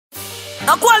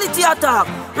A quality attack.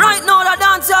 Right now the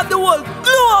dance have the whole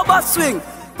global swing.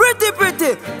 Pretty,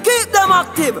 keep them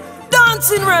active.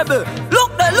 Dancing rebel.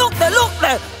 Look there.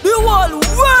 The whole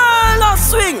world of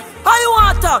swing.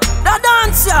 Waata, the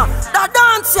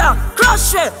dancer,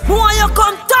 crush it. Why you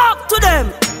come talk to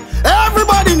them?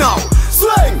 Everybody now.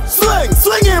 Swing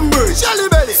in bridge. Jelly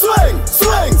belly.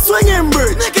 Swing in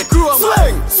bridge. Make it chrome.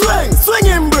 Swing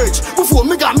in bridge. Before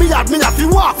me got me have to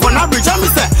walk on a bridge. And me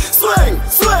say,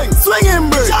 swing in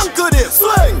bridge. Jump to this.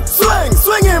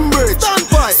 Swing in bridge. Stand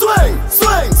by.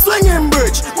 Swing in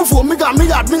bridge. Before me got me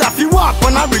have to walk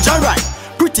on a bridge. Alright.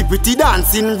 Pretty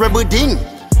dancing rebel ding.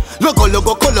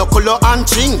 Logo, color and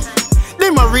ching.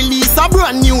 Them a release a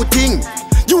brand new thing.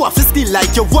 You have to still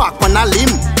like you walk on a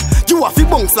limb. You have to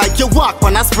bounce like you walk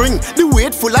on a spring. The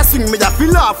weight full of swing, me da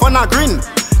feel laugh on a grin.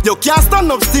 You can't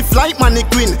stand up stiff like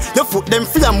mannequin. Your foot them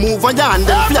feel a move and your hand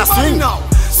them feel a swing. Now.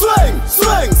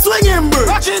 Swing in bridge.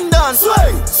 Rockin' dance.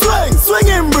 Swing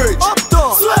in bridge. Up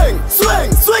down.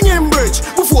 Swing in bridge.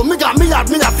 Before me got me have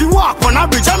to walk on a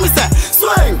bridge. And me say,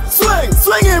 swing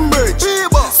in bridge.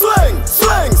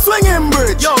 Swing in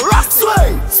bridge. Yo, rock.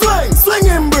 Swing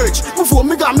in bridge. Before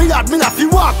me got me have to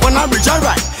walk on a bridge.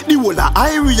 Alright. The whole of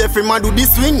Irie, every man do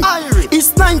this swing.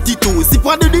 It's 92, sip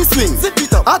what do this swing. Zip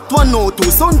it up. At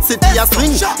 102, Sunset a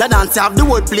swing. The dance have the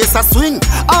whole place a swing.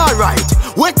 Alright,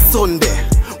 wet Sunday,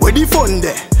 where the fun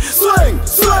there.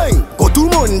 Swing, go to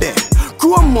Monday,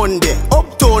 Chrome Monday,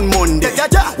 Uptown Monday.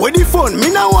 Where the fun, me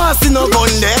no want see no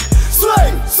gun there.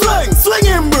 Swing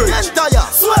in bridge.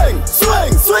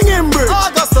 Swing in bridge.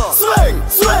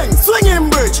 Swing in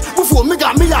bridge. Before me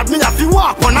got me have to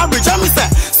walk on a bridge. And me say,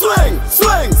 swing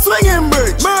in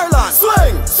bridge. Merlin.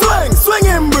 Swing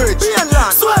in bridge.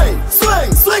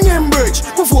 Swing in bridge.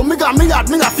 Before me got me have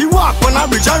to walk on a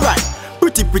bridge. Alright.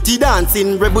 Pretty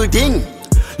dancing rebel ding.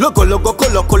 Logo,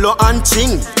 color and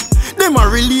ching. Them a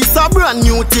release a brand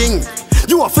new thing.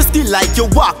 You have to still like you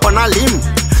walk on a limb.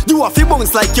 You have to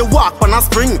bounce like you walk on a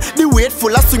spring. The weight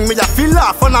full of swing, me da feel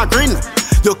laugh on a grin.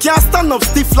 You can't stand up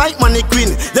stiff like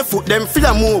mannequin. The foot them feel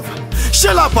a move.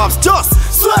 Shell up pops, just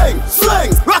swing.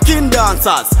 Rockin'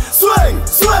 dancers. Swing.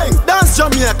 Dance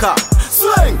Jamaica.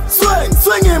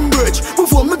 Swing in bridge.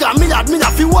 Before me got me have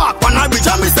to walk on a bridge.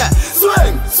 And me say,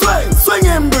 swing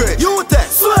in bridge. You take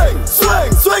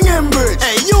swing in bridge.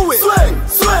 Hey, you it.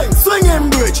 Swing in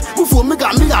bridge. Before me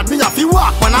got me have to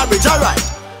walk on a bridge. Alright.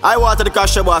 I Waata the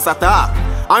Crash Boss attack.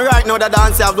 And right now the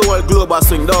dance have the whole global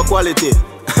swing, no quality.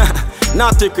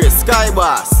 Naughty Chris, Sky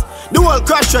Boss, the whole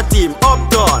Crusher team,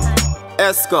 Uptown,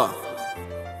 Esco,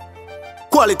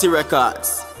 Quality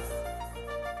Records.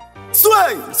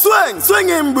 Swing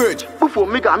in bridge. Before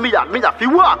me got me have to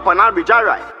walk on a bridge,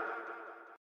 alright.